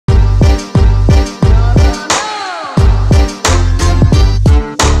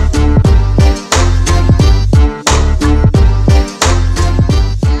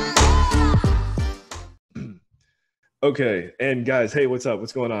Okay, and guys, hey, what's up?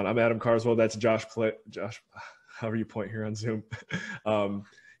 What's going on? I'm Adam Carswell. That's Josh, however you point here on Zoom. Um,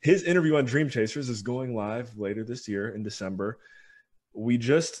 his interview on Dream Chasers is going live later this year in December. We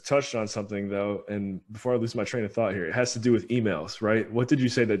just touched on something though, and before I lose my train of thought here, it has to do with emails, right? What did you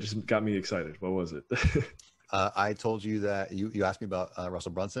say that just got me excited? What was it? I told you that you asked me about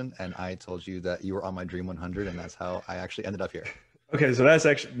Russell Brunson, and I told you that you were on my Dream 100, and that's how I actually ended up here. Okay, so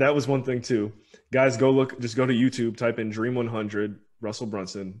that was one thing too. Guys, just go to YouTube, type in Dream 100, Russell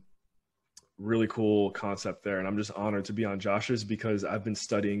Brunson. Really cool concept there, and I'm just honored to be on Josh's because I've been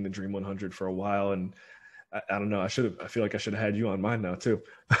studying the Dream 100 for a while, and I don't know. I feel like I should have had you on mine now too.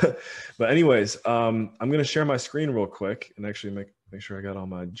 But anyways, I'm gonna share my screen real quick and actually make sure I got all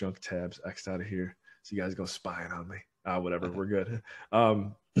my junk tabs xed out of here, so you guys go spying on me. Whatever, we're good.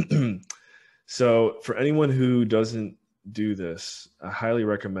 Um, so for anyone who doesn't do this, I highly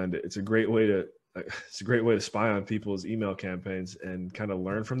recommend it. It's a great way to spy on people's email campaigns and kind of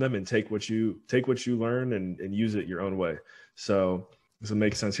learn from them and take what you learn and use it your own way. So this will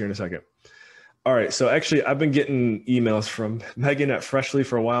make sense here in a second. All right. So actually, I've been getting emails from Megan at Freshly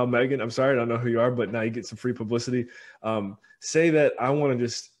for a while. Megan, I'm sorry, I don't know who you are, but now you get some free publicity. Say that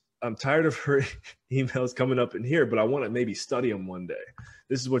I'm tired of her emails coming up in here, but I want to maybe study them one day.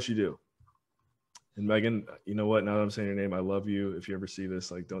 This is what you do. And Megan, you know what? Now that I'm saying your name, I love you. If you ever see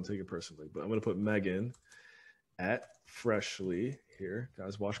this, like, don't take it personally. But I'm going to put Megan at Freshly here.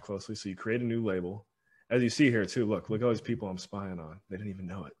 Guys, watch closely. So you create a new label. As you see here too, look all these people I'm spying on. They didn't even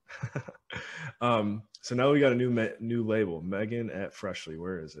know it. So now we got a new label, Megan at Freshly.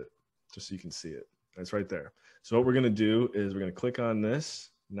 Where is it? Just so you can see it. That's right there. So what we're going to do is we're going to click on this.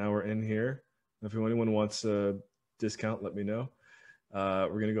 Now we're in here. If anyone wants a discount, let me know. We're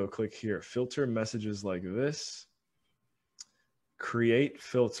going to go click here. Filter messages like this. Create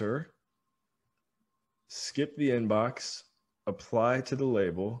filter. Skip the inbox. Apply to the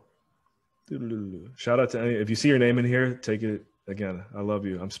label. Shout out to any, if you see your name in here, take it again. I love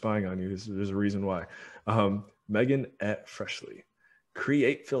you. I'm spying on you. There's a reason why. Megan at Freshly.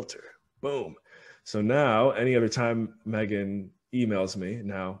 Create filter. Boom. So now any other time Megan emails me,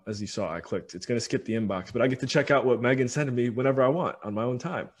 now as you saw, I clicked, it's going to skip the inbox, but I get to check out what Megan sent to me whenever I want on my own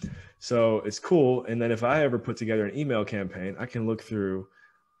time. So it's cool. And then if I ever put together an email campaign, I can look through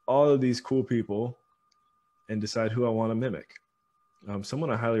all of these cool people and decide who I want to mimic. Someone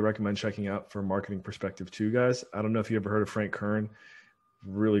I highly recommend checking out for a marketing perspective too, guys. I don't know if you ever heard of Frank Kern.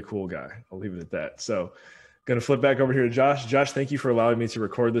 Really cool guy. I'll leave it at that. So going to flip back over here to Josh. Josh, thank you for allowing me to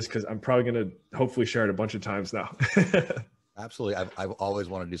record this because I'm probably going to hopefully share it a bunch of times now. Absolutely. I've always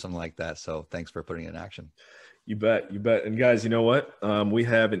wanted to do something like that. So thanks for putting it in action. You bet. And guys, you know what? We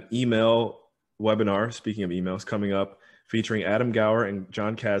have an email webinar, speaking of emails, coming up featuring Adam Gower and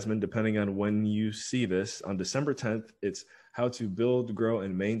John Kasman, depending on when you see this. On December 10th, it's how to build, grow,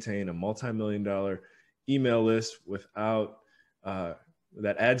 and maintain a multi-million-dollar email list without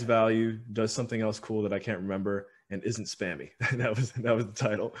that adds value, does something else cool that I can't remember, and isn't spammy. that was the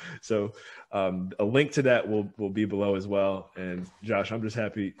title. So a link to that will be below as well. And Josh, I'm just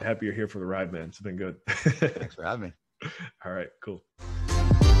happy you're here for the ride, man. It's been good. Thanks for having me. All right, cool.